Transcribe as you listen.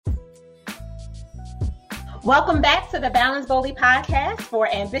Welcome back to the Balance Boldly podcast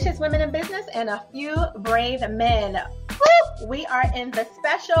for ambitious women in business and a few brave men. Woo! We are in the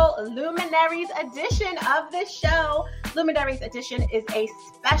special Luminaries edition of this show. Luminaries edition is a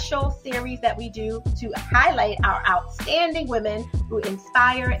special series that we do to highlight our outstanding women who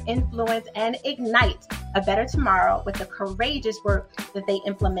inspire, influence, and ignite a better tomorrow with the courageous work that they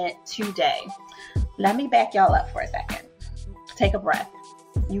implement today. Let me back y'all up for a second. Take a breath.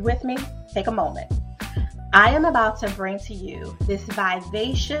 You with me? Take a moment. I am about to bring to you this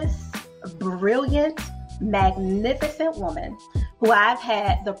vivacious, brilliant, magnificent woman who I've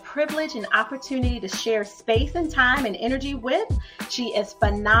had the privilege and opportunity to share space and time and energy with. She is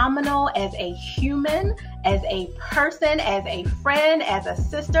phenomenal as a human, as a person, as a friend, as a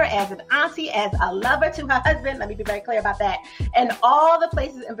sister, as an auntie, as a lover to her husband. Let me be very clear about that. And all the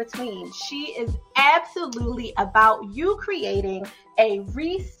places in between. She is absolutely about you creating a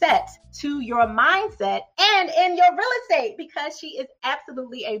reset to your mindset and in your real estate, because she is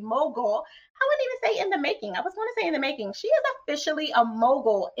absolutely a mogul. I wouldn't even say in the making. I was going to say in the making. She is officially a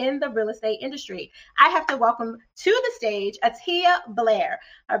mogul in the real estate industry. I have to welcome to the stage Attiyah Blair.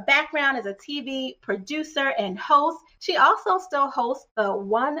 Her background is a TV producer and host. She also still hosts the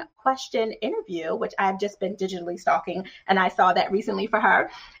One Question interview, which I've just been digitally stalking, and I saw that recently for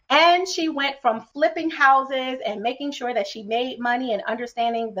her. And she went from flipping houses and making sure that she made money and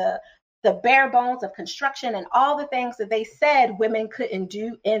understanding the bare bones of construction and all the things that they said women couldn't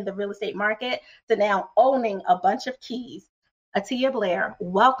do in the real estate market, to now owning a bunch of keys. Attiyah Blair,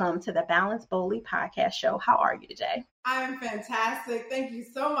 welcome to the Balance Boldly podcast show. How are you today? I'm fantastic. Thank you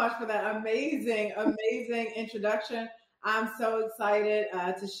so much for that amazing introduction. I'm so excited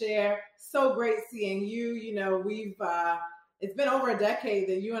to share. So great seeing you. You know, it's been over a decade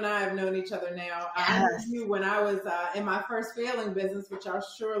that you and I have known each other now. Yes. I knew you when I was in my first failing business, which I'll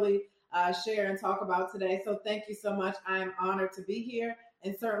surely share and talk about today. So thank you so much. I'm honored to be here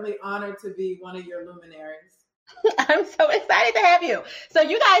and certainly honored to be one of your luminaries. I'm so excited to have you. So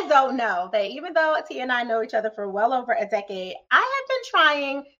you guys don't know that even though Attiyah and I know each other for well over a decade, I have been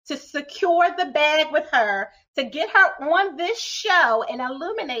trying to secure the bag with her to get her on this show and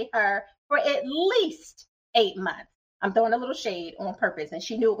illuminate her for at least 8 months. I'm throwing a little shade on purpose, and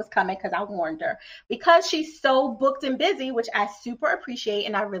she knew it was coming because I warned her. Because she's so booked and busy, which I super appreciate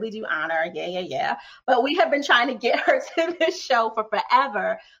and I really do honor. Yeah. But we have been trying to get her to this show for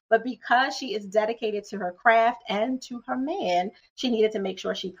forever. But because she is dedicated to her craft and to her man, she needed to make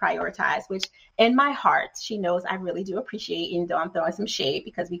sure she prioritized, which in my heart, she knows I really do appreciate, even though I'm throwing some shade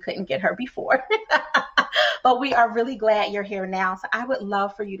because we couldn't get her before. But we are really glad you're here now. So I would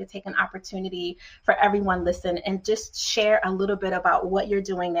love for you to take an opportunity for everyone listening and just share a little bit about what you're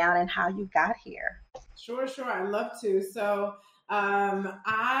doing now and how you got here. Sure. I'd love to. So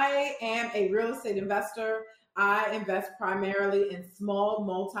I am a real estate investor. I invest primarily in small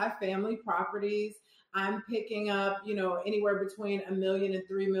multifamily properties. I'm picking up, anywhere between $1 million and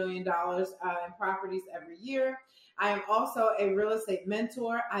 $3 million in properties every year. I am also a real estate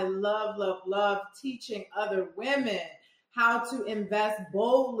mentor. I love teaching other women how to invest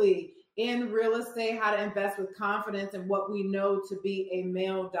boldly in real estate, how to invest with confidence in what we know to be a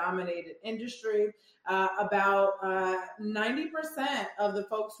male-dominated industry. About 90% of the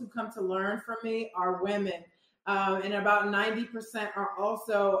folks who come to learn from me are women. And about 90% are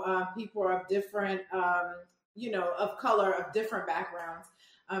also people of different, of color, of different backgrounds.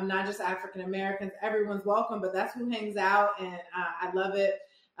 Not just African Americans. Everyone's welcome, but that's who hangs out, and I love it.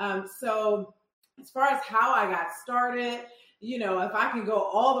 So as far as how I got started, if I can go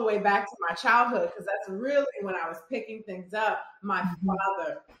all the way back to my childhood, because that's really when I was picking things up, my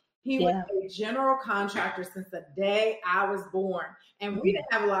father, he was a general contractor since the day I was born, and we didn't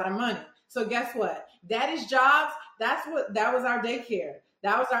have a lot of money. So guess what? Daddy's jobs, that was our daycare.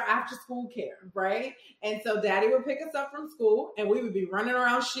 That was our after school care, right? And so daddy would pick us up from school and we would be running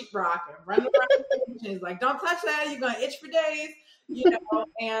around sheetrock and running around. He's like, don't touch that. You're going to itch for days,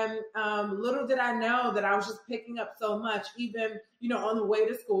 and little did I know that I was just picking up so much, even, on the way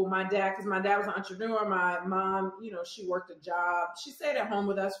to school. Because my dad was an entrepreneur. My mom, she worked a job. She stayed at home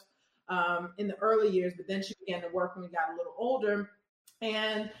with us in the early years, but then she began to work when we got a little older.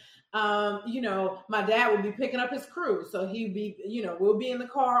 And my dad would be picking up his crew. So he'd be, we'll be in the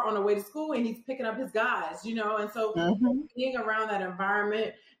car on the way to school and he's picking up his guys, and so being around that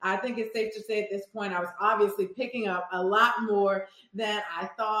environment, I think it's safe to say at this point, I was obviously picking up a lot more than I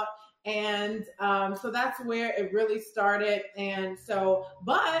thought. And so that's where it really started. And so,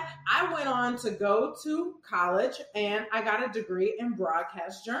 but I went on to go to college and I got a degree in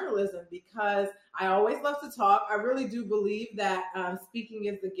broadcast journalism because I always love to talk. I really do believe that speaking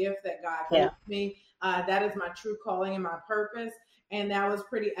is the gift that God gave me. That is my true calling and my purpose. And that was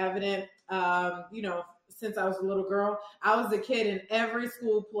pretty evident, since I was a little girl. I was the kid in every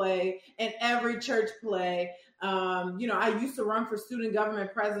school play and every church play. I used to run for student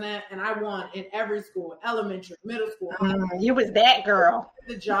government president and I won in every school, elementary, middle school. You was that girl.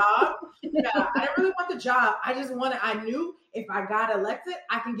 The job. Yeah, I didn't really want the job. I knew if I got elected,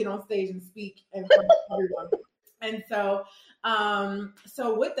 I can get on stage and speak in front of everyone. And so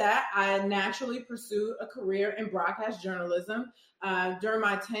with that, I naturally pursued a career in broadcast journalism. During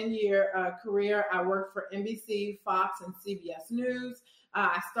my 10-year career, I worked for NBC, Fox, and CBS News.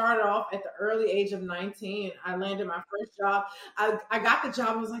 I started off at the early age of 19. I landed my first job. I got the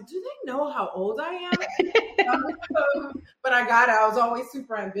job. I was like, do they know how old I am? But I got it. I was always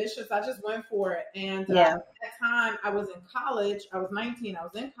super ambitious. I just went for it. And at that time, I was in college. I was 19. I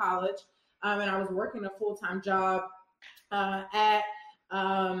was in college. And I was working a full-time job at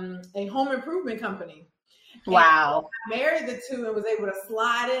a home improvement company. Wow. And I married the two and was able to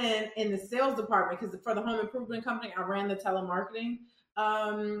slide in the sales department because for the home improvement company, I ran the telemarketing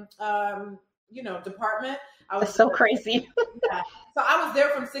department. That's so crazy. Yeah. So I was there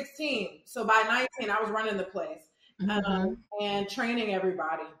from 16. So by 19, I was running the place and training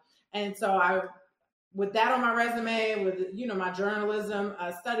everybody. And so with that on my resume, with, my journalism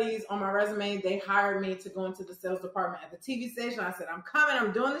studies on my resume, they hired me to go into the sales department at the TV station. I said, I'm coming,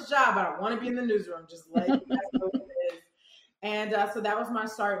 I'm doing this job, but I want to be in the newsroom. Just let you guys know what it is. And so that was my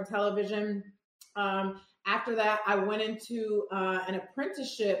start in television. After that, I went into an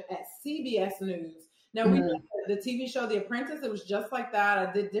apprenticeship at CBS News. Now, we did the TV show The Apprentice. It was just like that.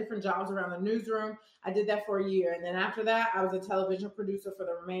 I did different jobs around the newsroom. I did that for a year. And then after that, I was a television producer for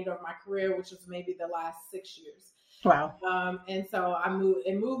the remainder of my career, which was maybe the last 6 years. Wow. And so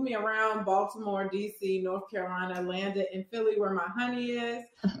it moved me around Baltimore, D.C., North Carolina, landed in Philly where my honey is.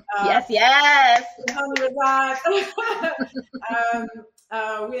 Yes. Honey resides.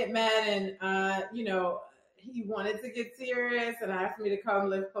 We had met and, he wanted to get serious and asked me to come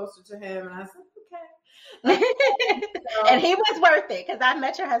live closer to him. And I said, okay. And he was worth it because I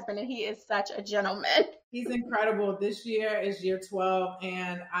met your husband and he is such a gentleman. He's incredible. This year is year 12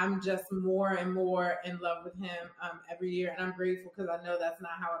 and I'm just more and more in love with him every year. And I'm grateful because I know that's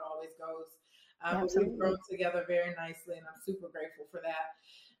not how it always goes. We've grown together very nicely and I'm super grateful for that.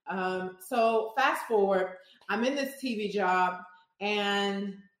 So fast forward, I'm in this TV job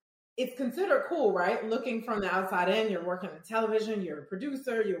and it's considered cool, right? Looking from the outside in, you're working in television, you're a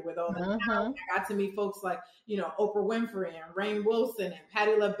producer, you're with all the talent. I got to meet folks like, Oprah Winfrey and Rainn Wilson and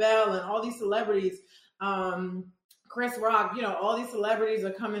Patti LaBelle and all these celebrities, Chris Rock, all these celebrities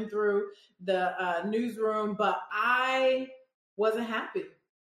are coming through the newsroom, but I wasn't happy.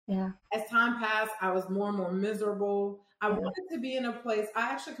 Yeah. As time passed, I was more and more miserable. I wanted to be in a place.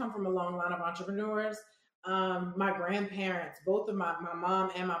 I actually come from a long line of entrepreneurs. My grandparents, both of my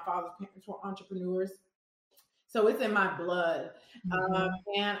mom and my father's parents were entrepreneurs. So it's in my blood.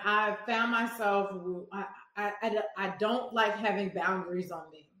 And I found myself, I don't like having boundaries on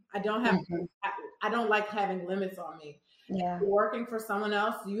me. I don't like having limits on me. Yeah. If you're working for someone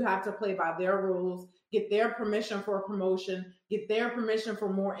else, you have to play by their rules, get their permission for a promotion, get their permission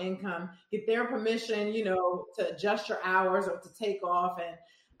for more income, get their permission, to adjust your hours or to take off. And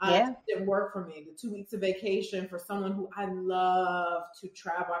it didn't work for me. The 2 weeks of vacation for someone who I love to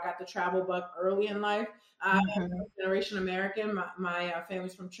travel. I got the travel bug early in life. I'm a generation American. My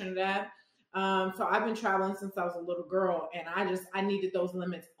family's from Trinidad. So I've been traveling since I was a little girl and I needed those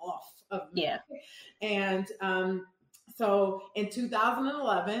limits off of me. Yeah. And so in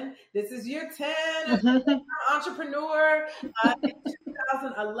 2011, this is year 10 as an entrepreneur. In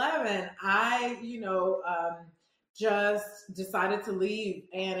 2011, I, just decided to leave.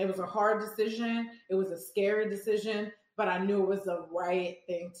 And it was a hard decision. It was a scary decision, but I knew it was the right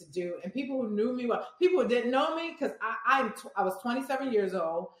thing to do. And people who knew me well, people who didn't know me, because I was 27 years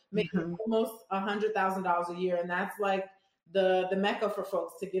old, making almost $100,000 a year. And that's like the mecca for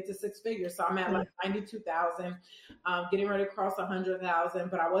folks to get to six figures. So I'm at like 92,000, getting ready to cross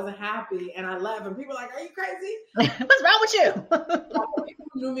 100,000, but I wasn't happy. And I left and people were like, are you crazy? What's wrong with you? People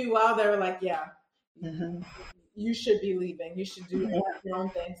who knew me well, they were like, yeah. You should be leaving. You should do your own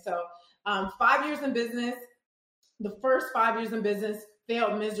thing. So 5 years in business, the first 5 years in business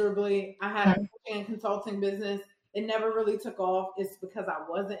failed miserably. I had a coaching and consulting business. It never really took off. It's because I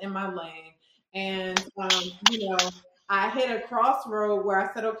wasn't in my lane. And, I hit a crossroad where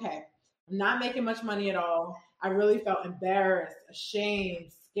I said, okay, I'm not making much money at all. I really felt embarrassed,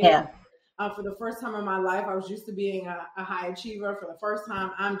 ashamed, scared. Yeah. For the first time in my life, I was used to being a high achiever. For the first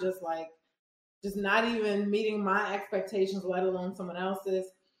time, I'm just like, just not even meeting my expectations, let alone someone else's.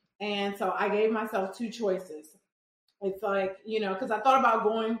 And so I gave myself two choices. It's like, because I thought about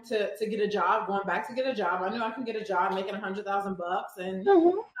going to get a job, going back to get a job. I knew I can get a job making $100,000 and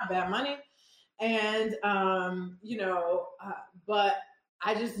not bad money. And, but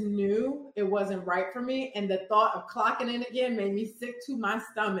I just knew it wasn't right for me. And the thought of clocking in again made me sick to my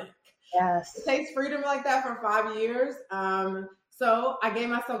stomach. Yes. It takes freedom like that for 5 years. So I gave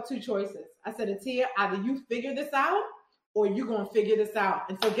myself two choices. I said, Attiyah, either you figure this out or you're going to figure this out.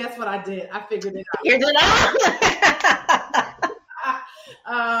 And so guess what I did? I figured it out. Figured it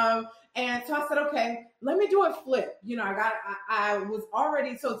out. And so I said, okay, let me do a flip. I was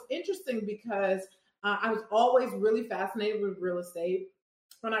already, so it's interesting because I was always really fascinated with real estate.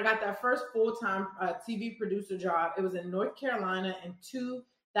 When I got that first full-time TV producer job, it was in North Carolina in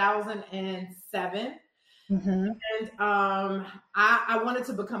 2007. And I wanted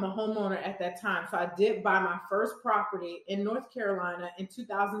to become a homeowner at that time. So I did buy my first property in North Carolina in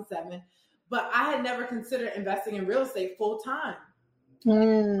 2007, but I had never considered investing in real estate full time.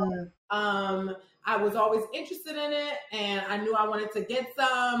 I was always interested in it and I knew I wanted to get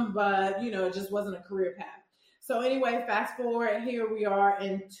some, but it just wasn't a career path. So anyway, fast forward, here we are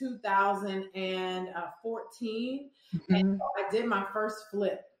in 2014. And so I did my first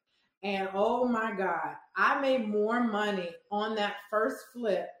flip. And oh my God, I made more money on that first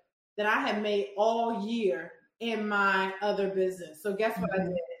flip than I had made all year in my other business. So guess what I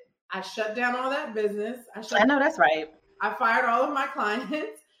did? I shut down all that business. I know that's right. I fired all of my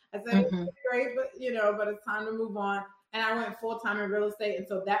clients. I said, it's great, but but it's time to move on. And I went full-time in real estate. And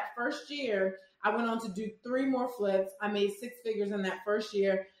so that first year, I went on to do 3 more flips. I made 6 figures in that first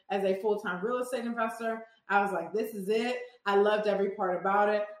year as a full-time real estate investor. I was like, this is it. I loved every part about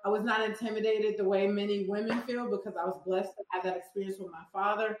it. I was not intimidated the way many women feel because I was blessed to have that experience with my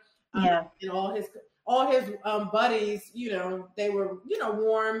father. And all his buddies, they were,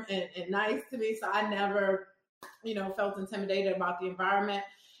 warm and nice to me. So I never, felt intimidated about the environment.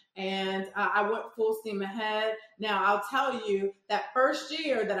 And I went full steam ahead. Now, I'll tell you that first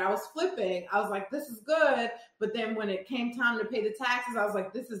year that I was flipping, I was like, this is good. But then when it came time to pay the taxes, I was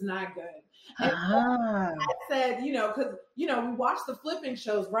like, this is not good. And I said, because, we watch the flipping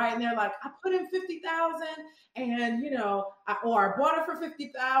shows, right? And they're like, I put in 50,000 and, I bought it for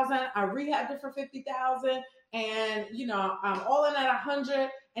 50,000. I rehabbed it for 50,000 and, I'm all in at 100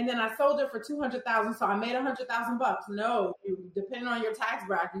 and then I sold it for 200,000. So I made $100,000. No, depending on your tax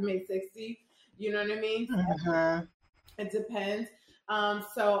bracket, you made 60. You know what I mean? It depends.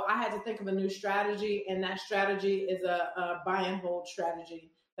 So I had to think of a new strategy, and that strategy is a buy and hold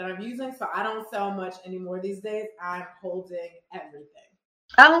strategy that I'm using. So I don't sell much anymore these days. I'm holding everything.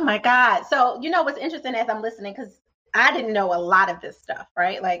 Oh my God. So, what's interesting as I'm listening, because I didn't know a lot of this stuff,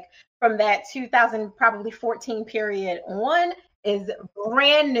 right? Like from that 2014 period on is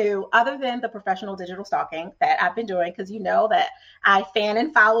brand new, other than the professional digital stalking that I've been doing, because that I fan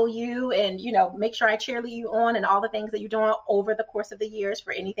and follow you and, make sure I cheerlead you on and all the things that you're doing over the course of the years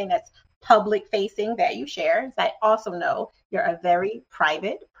for anything that's public facing that you share. So I also know you're a very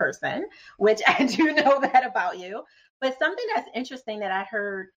private person, which I do know that about you. But something that's interesting that I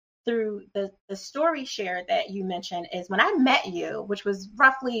heard through the story shared that you mentioned is when I met you, which was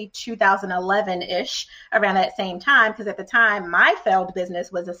roughly 2011-ish, around that same time, because at the time my failed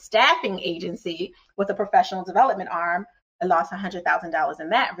business was a staffing agency with a professional development arm. I lost $100,000 in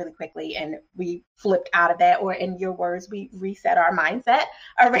that really quickly, and we flipped out of that, or in your words, we reset our mindset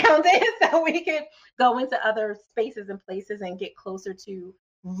around it so we could go into other spaces and places and get closer to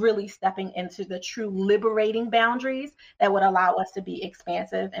really stepping into the true liberating boundaries that would allow us to be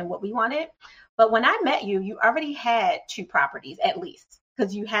expansive in what we wanted. But when I met you, you already had 2 properties at least,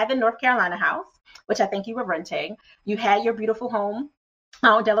 because you had the North Carolina house, which I think you were renting. You had your beautiful home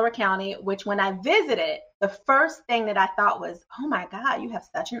out in Delaware County, which when I visited, the first thing that I thought was, oh my God, you have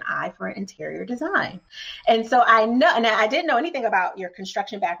such an eye for interior design. And so I know, and I didn't know anything about your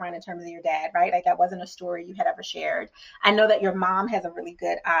construction background in terms of your dad, right? Like that wasn't a story you had ever shared. I know that your mom has a really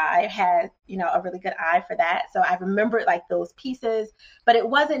good eye, had, a really good eye for that. So I remembered like those pieces, but it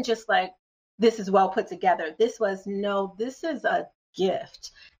wasn't just like, this is well put together. This was, no, this is a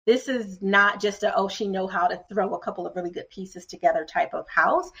gift. This is not just she know how to throw a couple of really good pieces together type of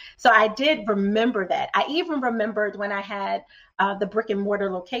house. So I did remember that. I even remembered when I had the brick and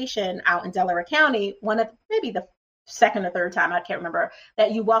mortar location out in Delaware County, one of maybe the second or third time, I can't remember,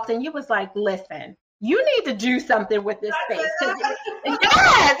 that you walked in, you was like, listen, you need to do something with this space. Yes. And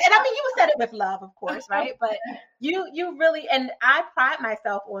I mean, you said it with love, of course, right? But you really, and I pride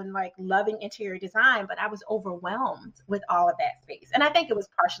myself on like loving interior design, but I was overwhelmed with all of that space. And I think it was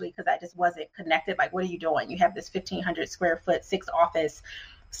partially because I just wasn't connected. Like, what are you doing? You have this 1,500 square foot, 6 office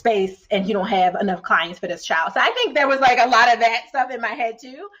space, and you don't have enough clients for this child. So I think there was like a lot of that stuff in my head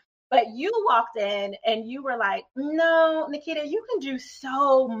too. But you walked in and you were like, no, Nikita, you can do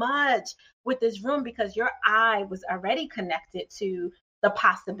so much with this room because your eye was already connected to the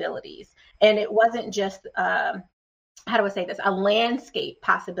possibilities. And it wasn't just, how do I say this, a landscape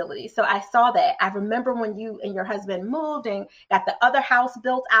possibility. So I saw that. I remember when you and your husband moved and got the other house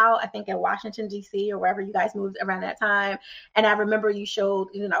built out, I think in Washington, D.C. or wherever you guys moved around that time. And I remember you showed,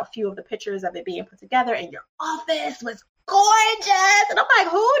 a few of the pictures of it being put together, and your office was gorgeous. And I'm like,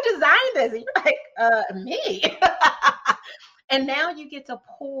 who designed this? And you're like, me. And now you get to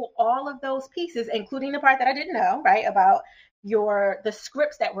pull all of those pieces, including the part that I didn't know, right, about the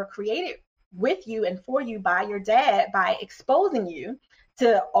scripts that were created with you and for you by your dad, by exposing you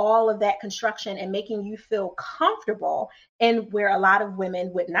to all of that construction and making you feel comfortable in where a lot of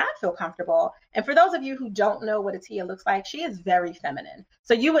women would not feel comfortable. And for those of you who don't know what Attiyah looks like, she is very feminine.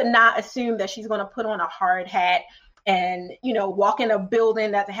 So you would not assume that she's going to put on a hard hat and, walk in a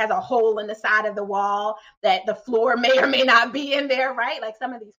building that has a hole in the side of the wall that the floor may or may not be in there, right? Like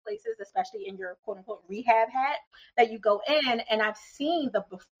some of these places, especially in your quote unquote rehab hat that you go in, and I've seen the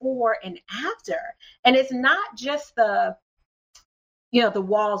before and after. And it's not just the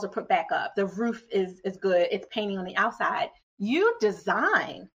walls are put back up. The roof is good. It's painting on the outside. You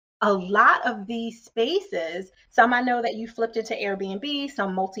design a lot of these spaces. Some I know that you flipped into Airbnb,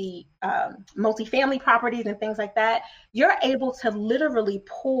 some multi-family properties and things like that. You're able to literally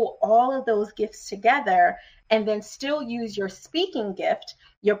pull all of those gifts together and then still use your speaking gift,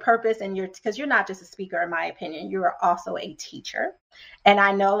 your purpose, and because you're not just a speaker, in my opinion, you're also a teacher. And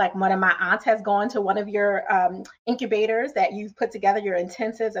I know like one of my aunts has gone to one of your incubators that you've put together, your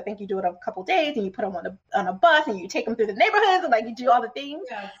intensives. I think you do it a couple days and you put them on a bus and you take them through the neighborhoods and like you do all the things.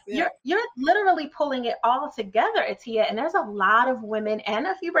 Yes. You're literally pulling it all together, Attiyah. And there's a lot of women and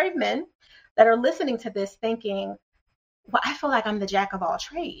a few brave men that are listening to this thinking, well, I feel like I'm the jack of all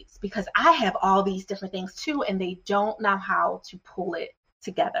trades because I have all these different things too, and they don't know how to pull it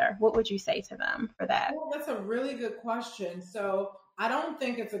together. What would you say to them for that? Well, that's a really good question. So I don't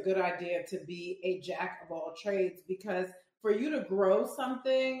think it's a good idea to be a jack of all trades, because for you to grow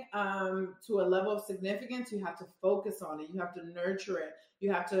something to a level of significance, you have to focus on it. You have to nurture it.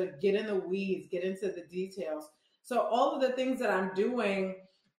 You have to get in the weeds, get into the details. So all of the things that I'm doing,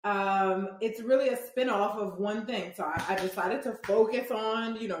 it's really a spinoff of one thing. So I decided to focus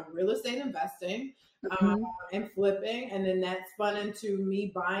on, real estate investing and flipping. And then that spun into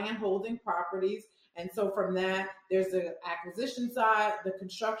me buying and holding properties. And so from that, there's the acquisition side, the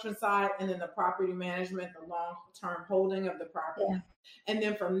construction side, and then the property management, the long-term holding of the property. Yeah. And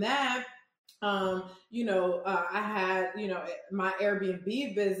then from that, I had, my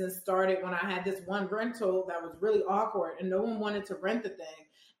Airbnb business started when I had this one rental that was really awkward and no one wanted to rent the thing.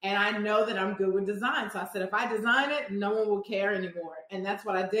 And I know that I'm good with design. So I said, if I design it, no one will care anymore. And that's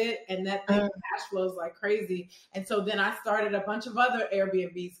what I did. And that thing cash flows like crazy. And so then I started a bunch of other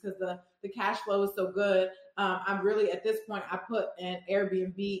Airbnbs because the cash flow is so good. I'm really, at this point, I put an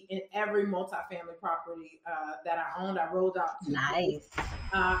Airbnb in every multifamily property that I owned. I rolled out. Nice.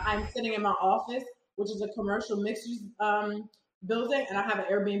 I'm sitting in my office, which is a commercial mixed-use building. And I have an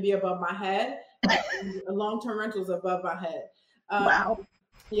Airbnb above my head, and long-term rentals above my head. Wow.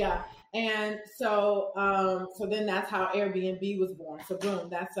 Yeah. And so then that's how Airbnb was born. So boom,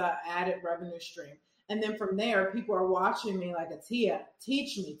 that's an added revenue stream. And then from there, people are watching me like, Attiyah,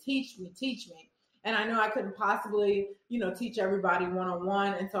 teach me. And I know I couldn't possibly, teach everybody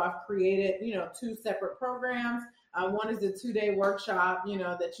one-on-one. And so I've created, 2 separate programs. One is the 2-day workshop,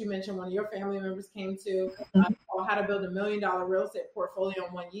 that you mentioned one of your family members came to, called How to Build $1 Million Real Estate Portfolio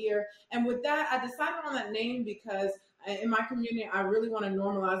in 1 year. And with that, I decided on that name because in my community, I really want to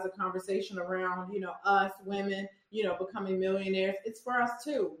normalize the conversation around, us women, becoming millionaires. It's for us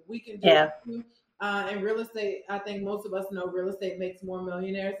too. We can do it too. In real estate, I think most of us know real estate makes more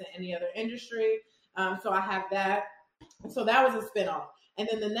millionaires than any other industry. So I have that. So that was a spinoff. And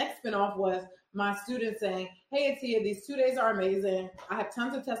then the next spinoff was my students saying, hey, Attiyah, these 2 days are amazing. I have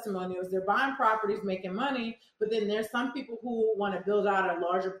tons of testimonials. They're buying properties, making money. But then there's some people who want to build out a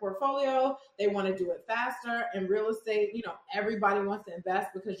larger portfolio. They want to do it faster. In real estate, everybody wants to invest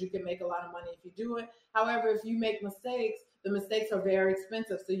because you can make a lot of money if you do it. However, if you make mistakes, the mistakes are very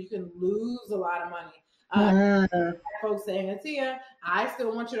expensive. So you can lose a lot of money. Folks saying, Attiyah, I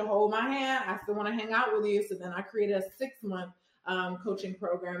still want you to hold my hand. I still want to hang out with you. So then I created a 6-month coaching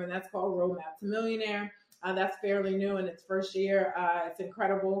program, and that's called Roadmap to Millionaire. That's fairly new in its first year. It's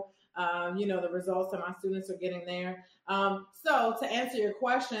incredible. The results that my students are getting there. So to answer your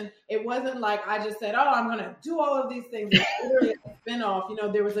question, it wasn't like I just said, oh, I'm going to do all of these things. It's literally a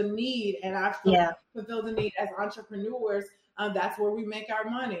spinoff. There was a need, and I fulfilled the need as entrepreneurs. That's where we make our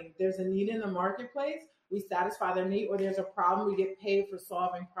money. There's a need in the marketplace. We satisfy their need, or there's a problem. We get paid for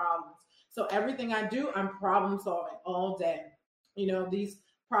solving problems. So everything I do, I'm problem solving all day. These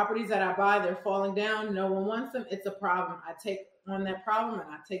properties that I buy, they're falling down. No one wants them. It's a problem. I take on that problem and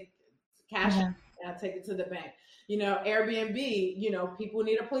I take cash and I take it to the bank. Airbnb, people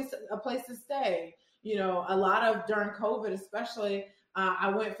need a place to stay. A lot of during COVID, especially, I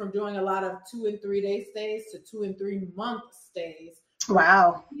went from doing a lot of 2 and 3 day stays to 2 and 3 month stays.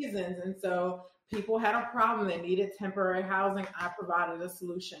 Wow. Seasons. And so people had a problem. They needed temporary housing. I provided a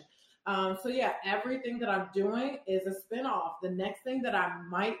solution. Everything that I'm doing is a spinoff. The next thing that I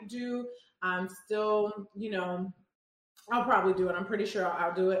might do, I'm still, I'll probably do it. I'm pretty sure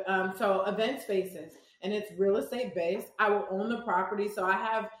I'll do it. So event spaces, and it's real estate based. I will own the property. So I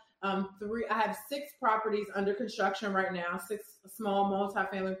have I have 6 properties under construction right now, 6 small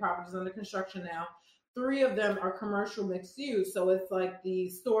multifamily properties under construction now. 3 of them are commercial mixed use. So it's like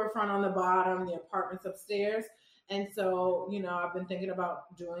the storefront on the bottom, the apartments upstairs. And so, I've been thinking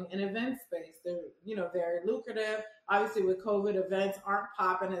about doing an event space. They're, very lucrative. Obviously with COVID, events aren't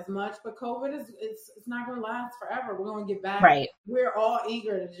popping as much, but COVID it's not going to last forever. We're going to get back. Right. We're all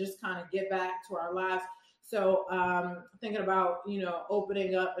eager to just kind of get back to our lives. So thinking about,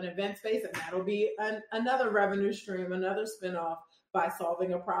 opening up an event space, and that'll be another revenue stream, another spinoff by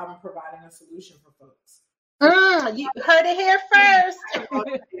solving a problem, providing a solution for folks. You heard it here first.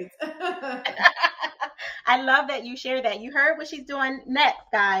 I love that you share that. You heard what she's doing next,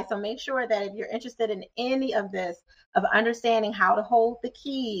 guys. So make sure that if you're interested in any of this, of understanding how to hold the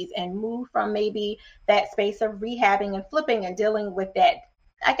keys and move from maybe that space of rehabbing and flipping and dealing with that,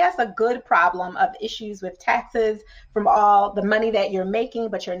 I guess, a good problem of issues with taxes from all the money that you're making,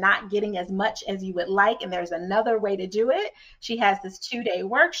 but you're not getting as much as you would like. And there's another way to do it. She has this 2-day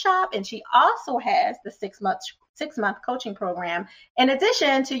workshop, and she also has the 6-month coaching program. In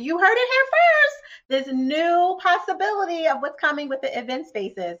addition to, you heard it here first, this new possibility of what's coming with the event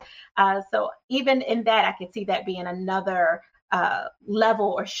spaces. So even in that, I could see that being another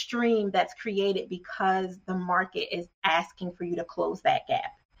level or stream that's created because the market is asking for you to close that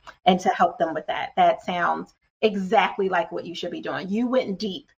gap and to help them with that. That sounds exactly like what you should be doing. You went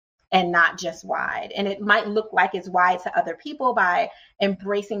deep and not just wide. And it might look like it's wide to other people by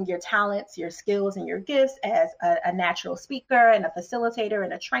embracing your talents, your skills, and your gifts as a natural speaker and a facilitator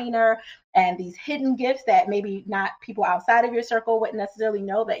and a trainer, and these hidden gifts that maybe not people outside of your circle wouldn't necessarily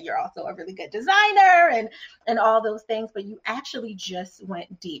know, that you're also a really good designer and all those things, but you actually just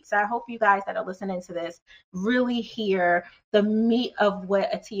went deep. So I hope you guys that are listening to this really hear the meat of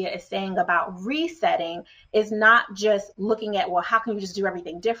what Attiyah is saying about resetting is not just looking at, well, how can you just do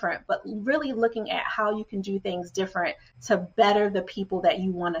everything different, but really looking at how you can do things different to better the people that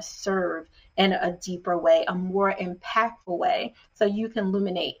you want to serve in a deeper way, a more impactful way, so you can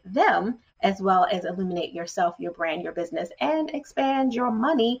illuminate them as well as illuminate yourself, your brand, your business, and expand your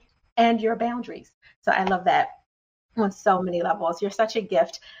money and your boundaries. So I love that on so many levels. You're such a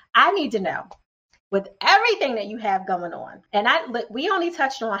gift. I need to know, with everything that you have going on, and we only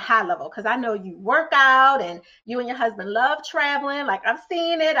touched on high level because I know you work out and you and your husband love traveling. Like, I've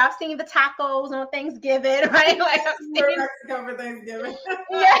seen it. I've seen the tacos on Thanksgiving, right? Like, I've seen Mexico for Thanksgiving.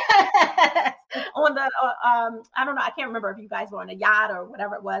 Yes. On the I don't know. I can't remember if you guys were on a yacht or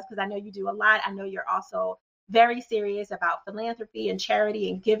whatever it was, because I know you do a lot. I know you're also very serious about philanthropy and charity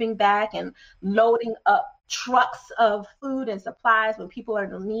and giving back and loading up trucks of food and supplies when people are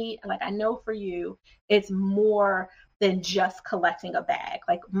in need. Like, I know for you, it's more than just collecting a bag.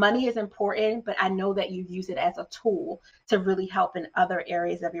 Like, money is important, but I know that you use it as a tool to really help in other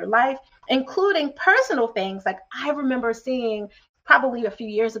areas of your life, including personal things. Like, I remember seeing probably a few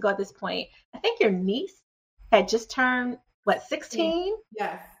years ago at this point, I think your niece had just turned, 16?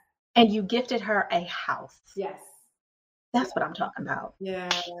 Yes. And you gifted her a house. Yes. That's what I'm talking about. Yeah,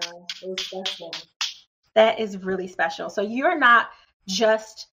 it was special. That is really special. So you're not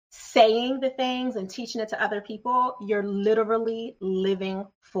just saying the things and teaching it to other people. You're literally living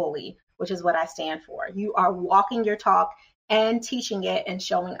fully, which is what I stand for. You are walking your talk and teaching it and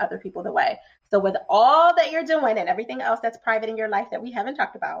showing other people the way. So with all that you're doing and everything else that's private in your life that we haven't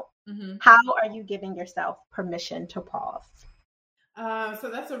talked about, how are you giving yourself permission to pause? So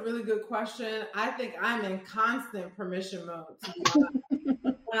that's a really good question. I think I'm in constant permission mode.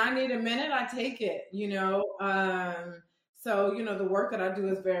 When I need a minute, I take it, So, the work that I do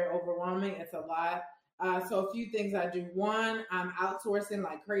is very overwhelming. It's a lot. So a few things I do. One, I'm outsourcing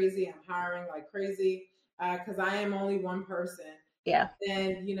like crazy. I'm hiring like crazy because I am only one person. Yeah.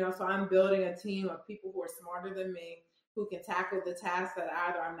 And, so I'm building a team of people who are smarter than me, who can tackle the tasks that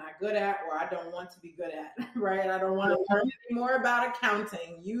either I'm not good at or I don't want to be good at, right? I don't want to learn any more about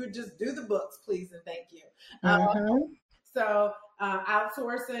accounting. You just do the books, please, and thank you. So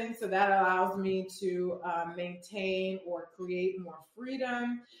outsourcing, so that allows me to maintain or create more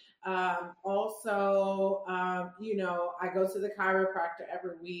freedom. Also, I go to the chiropractor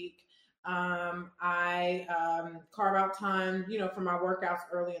every week. I carve out time, for my workouts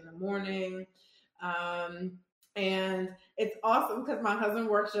early in the morning. And it's awesome because my husband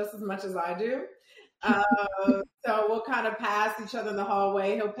works just as much as I do. So we'll kind of pass each other in the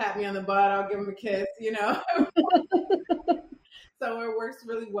hallway. He'll pat me on the butt. I'll give him a kiss, So it works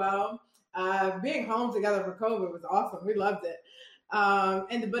really well. Being home together for COVID was awesome. We loved it. But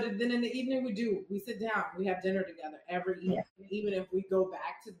then in the evening we sit down, we have dinner together every evening, even if we go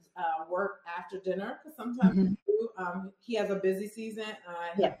back to work after dinner, because sometimes we do. He has a busy season.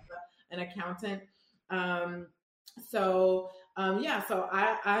 He's an accountant. So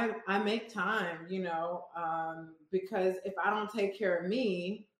I make time, because if I don't take care of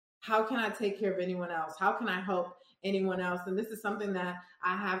me, how can I take care of anyone else? How can I help anyone else? And this is something that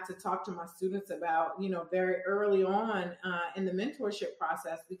I have to talk to my students about, very early on in the mentorship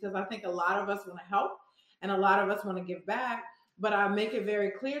process, because I think a lot of us want to help and a lot of us want to give back, but I make it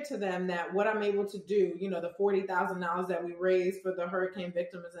very clear to them that what I'm able to do, the $40,000 that we raised for the hurricane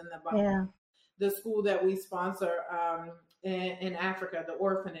victims in the school that we sponsor in Africa, the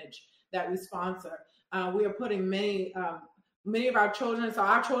orphanage that we sponsor, we are putting many of our children. So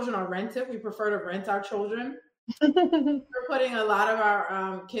our children are rented. We prefer to rent our children. We're putting a lot of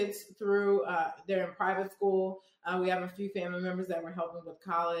our kids through, they're in private school. We have a few family members that we're helping with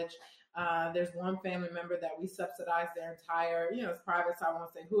college. There's one family member that we subsidize their entire, it's private, so I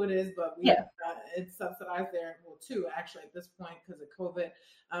won't say who it is, but it's subsidized there. Well, two actually at this point because of COVID.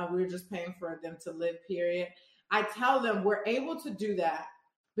 We're just paying for them to live, period. I tell them we're able to do that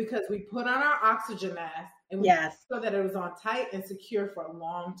because we put on our oxygen mask and we so that it was on tight and secure for a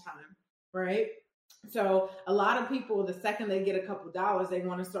long time, right? So a lot of people, the second they get a couple of dollars, they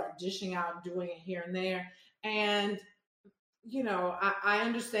want to start dishing out, doing it here and there. And, I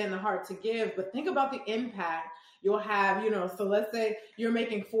understand the heart to give, but think about the impact you'll have, so let's say you're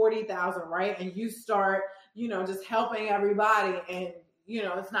making 40,000, right? And you start, just helping everybody and,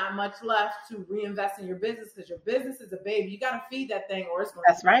 it's not much left to reinvest in your business because your business is a baby. You got to feed that thing or it's going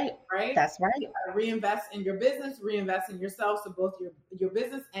to right? That's right. You got to reinvest in your business, reinvest in yourself. So both your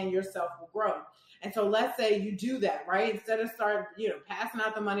business and yourself will grow. And so let's say you do that, right? Instead of passing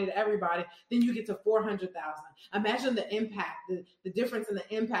out the money to everybody, then you get to 400,000. Imagine the impact, the difference in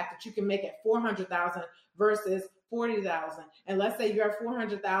the impact that you can make at 400,000 versus 40,000. And let's say you're at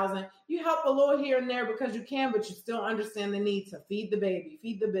 400,000, you help a little here and there because you can, but you still understand the need to feed the baby,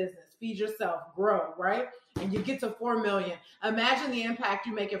 feed the business, feed yourself, grow, right? And you get to 4 million. Imagine the impact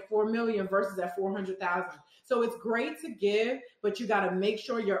you make at 4 million versus at 400,000. So it's great to give, but you got to make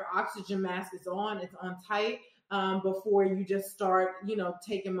sure your oxygen mask is on, it's on tight before you just start,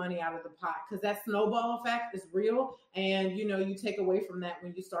 taking money out of the pot, because that snowball effect is real. And, you take away from that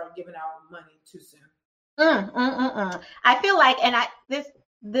when you start giving out money too soon. I feel like, and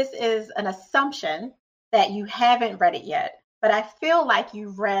this is an assumption that you haven't read it yet, but I feel like you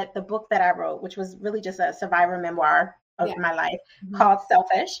read the book that I wrote, which was really just a survivor memoir of my life called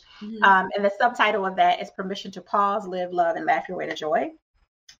Selfish. And the subtitle of that is Permission to Pause, Live, Love, and Laugh Your Way to Joy.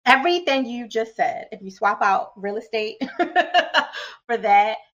 Everything you just said, if you swap out real estate for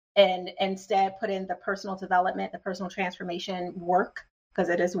that and instead put in the personal development, the personal transformation work, because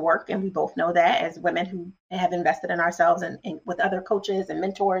it is work, and we both know that as women who have invested in ourselves and with other coaches and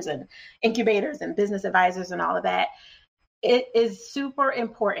mentors and incubators and business advisors and all of that, it is super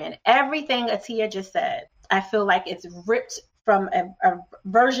important. Everything Attiyah just said, I feel like it's ripped from a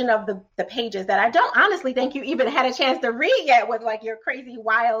version of the pages that I don't honestly think you even had a chance to read yet with like your crazy,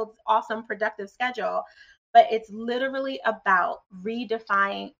 wild, awesome, productive schedule. But it's literally about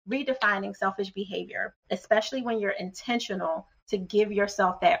redefining selfish behavior, especially when you're intentional to give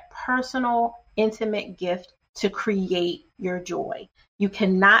yourself that personal, intimate gift to create your joy. You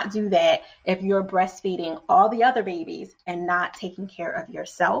cannot do that if you're breastfeeding all the other babies and not taking care of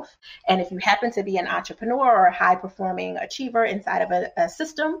yourself. And if you happen to be an entrepreneur or a high-performing achiever inside of a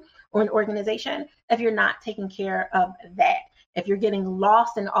system or an organization, if you're not taking care of that. if you're getting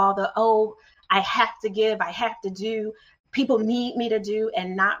lost in all the, oh, I have to give, I have to do, people need me to do,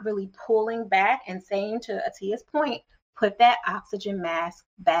 and not really pulling back and saying, to Attiyah's point, put that oxygen mask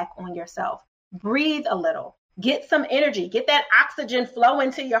back on yourself. Breathe a little. Get some energy. Get that oxygen flow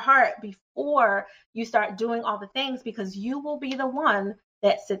into your heart before you start doing all the things, because you will be the one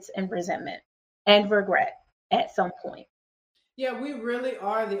that sits in resentment and regret at some point. Yeah, we really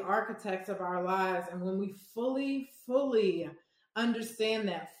are the architects of our lives. And when we fully understand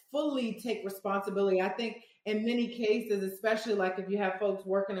that, fully take responsibility, I think in many cases, especially like if you have folks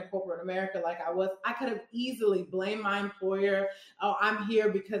working in corporate America like I was, I could have easily blamed my employer. Oh, I'm here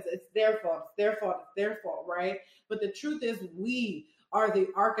because it's their fault, it's their fault, it's their fault, right? But the truth is, we are the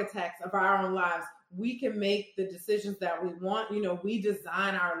architects of our own lives. We can make the decisions that we want. We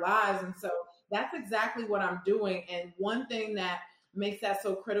design our lives. And so that's exactly what I'm doing. And one thing that makes that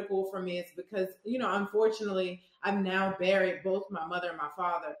so critical for me is because, unfortunately, I've now buried both my mother and my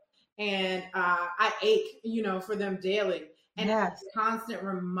father. And I ache, for them daily. And Yes. It's a constant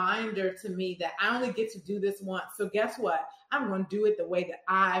reminder to me that I only get to do this once. So guess what? I'm going to do it the way that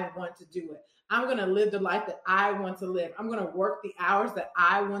I want to do it. I'm going to live the life that I want to live. I'm going to work the hours that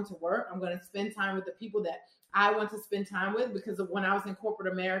I want to work. I'm going to spend time with the people that I want to spend time with, because of when I was in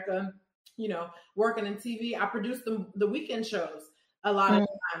corporate America, working in TV, I produced the weekend shows a lot of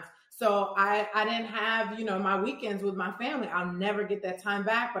times. So I didn't have, my weekends with my family. I'll never get that time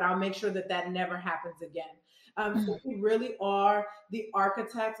back, but I'll make sure that never happens again. So we really are the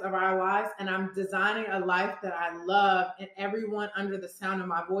architects of our lives, and I'm designing a life that I love, and everyone under the sound of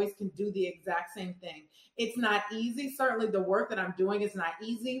my voice can do the exact same thing. It's not easy. Certainly the work that I'm doing is not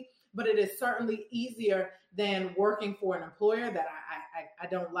easy, but it is certainly easier than working for an employer that I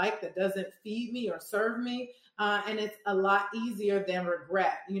don't like, that doesn't feed me or serve me. And it's a lot easier than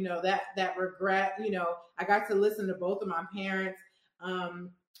regret. That regret, I got to listen to both of my parents.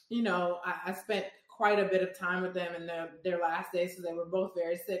 I spent quite a bit of time with them in their last days, so they were both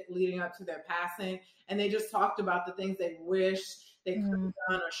very sick leading up to their passing. And they just talked about the things they wish they could have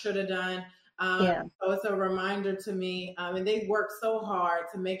done or should have done. So it's a reminder to me, and they worked so hard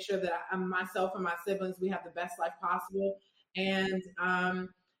to make sure that myself and my siblings, we have the best life possible. And,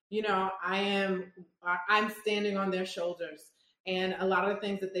 I'm standing on their shoulders, and a lot of the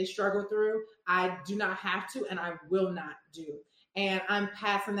things that they struggle through, I do not have to, and I will not do. And I'm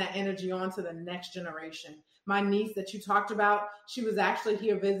passing that energy on to the next generation. My niece that you talked about, she was actually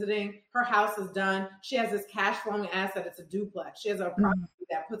here visiting. Her house is done. She has this cash flowing asset. It's a duplex. She has a property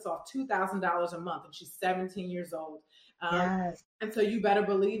that puts off $2,000 a month, and she's 17 years old. Yes. And so you better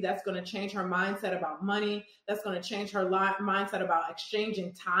believe that's going to change her mindset about money. That's going to change her mindset about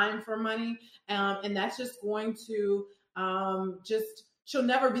exchanging time for money. And that's just going to she'll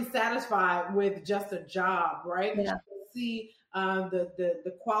never be satisfied with just a job, right? Yeah. She'll see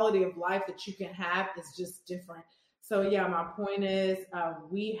the quality of life that you can have is just different. So yeah, my point is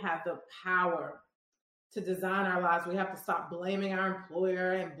we have the power to design our lives. We have to stop blaming our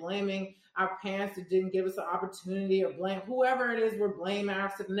employer and blaming our parents who didn't give us an opportunity, or blame whoever it is. We're blaming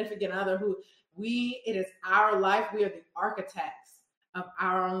our significant other it is our life. We are the architects of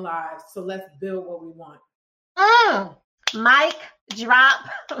our own lives. So let's build what we want. Mic drop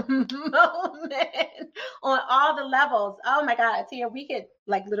moment on all the levels. Oh my God, Attiyah, we could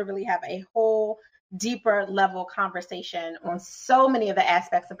literally have a whole deeper level conversation on so many of the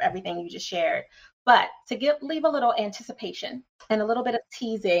aspects of everything you just shared. But to leave a little anticipation and a little bit of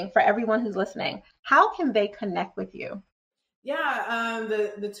teasing for everyone who's listening, how can they connect with you? Yeah,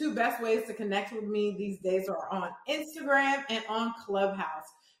 the two best ways to connect with me these days are on Instagram and on Clubhouse.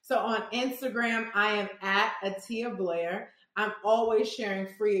 So on Instagram, I am at Attiyah Blair. I'm always sharing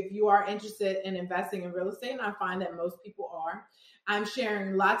free. If you are interested in investing in real estate, and I find that most people are, I'm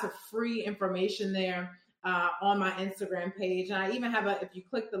sharing lots of free information there on my Instagram page. And I even have if you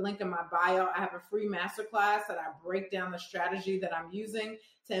click the link in my bio, I have a free masterclass that I break down the strategy that I'm using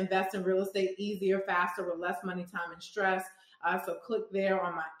to invest in real estate easier, faster, with less money, time, and stress. So click there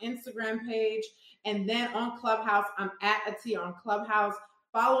on my Instagram page. And then on Clubhouse, I'm at Attiyah on Clubhouse.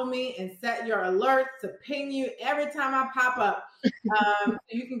 Follow me and set your alerts to ping you every time I pop up. So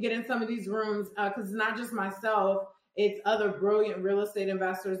you can get in some of these rooms, because it's not just myself. It's other brilliant real estate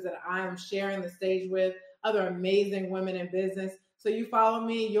investors that I am sharing the stage with, other amazing women in business. So you follow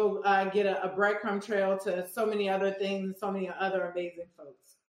me, you'll get a breadcrumb trail to so many other things and so many other amazing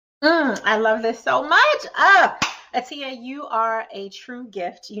folks. I love this so much. Attiyah, you are a true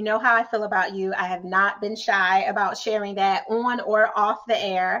gift. You know how I feel about you. I have not been shy about sharing that on or off the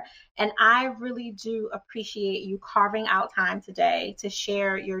air. And I really do appreciate you carving out time today to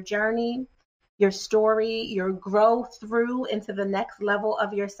share your journey, your story, your growth through into the next level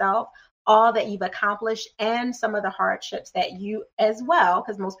of yourself, all that you've accomplished, and some of the hardships that you as well,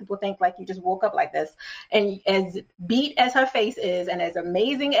 because most people think like you just woke up like this. And as beat as her face is, and as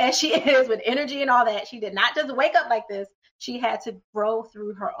amazing as she is with energy and all that, she did not just wake up like this. She had to grow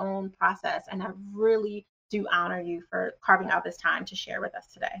through her own process. And I really do honor you for carving out this time to share with us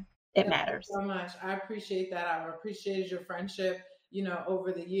today. It matters so much. I appreciate that. I've appreciated your friendship,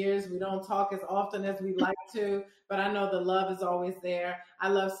 over the years. We don't talk as often as we like to, but I know the love is always there. I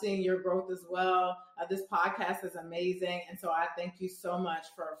love seeing your growth as well. This podcast is amazing. And so I thank you so much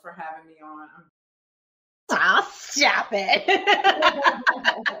for having me on. I'll stop it.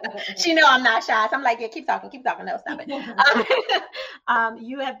 She know I'm not shy. So I'm like, yeah, keep talking. No, stop it.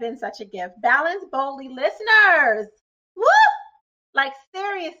 You have been such a gift. Balance Boldly listeners. Woo! Like,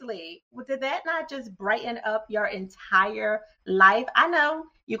 seriously, did that not just brighten up your entire life? I know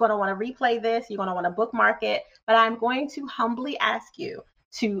you're going to want to replay this. You're going to want to bookmark it. But I'm going to humbly ask you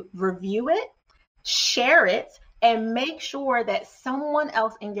to review it, share it, and make sure that someone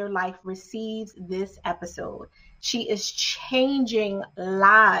else in your life receives this episode. She is changing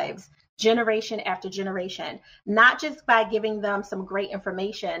lives generation after generation, not just by giving them some great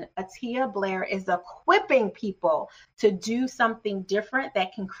information. Attiyah Blair is equipping people to do something different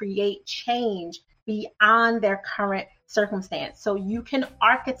that can create change beyond their current circumstance. So you can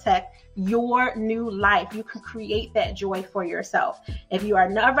architect your new life. You can create that joy for yourself. If you are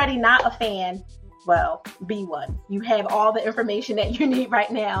already not a fan, well, be one. You have all the information that you need right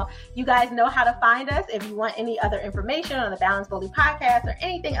now. You guys know how to find us. If you want any other information on the Balance Boldly podcast or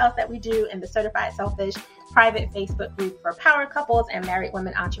anything else that we do in the Certified Selfish private Facebook group for power couples and married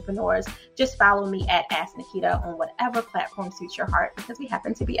women entrepreneurs, just follow me at Ask Nikita on whatever platform suits your heart, because we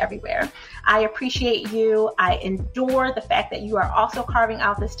happen to be everywhere. I appreciate you. I adore the fact that you are also carving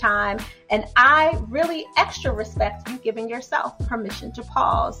out this time. And I really extra respect you giving yourself permission to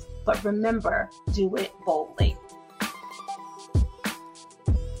pause. But remember, do it boldly.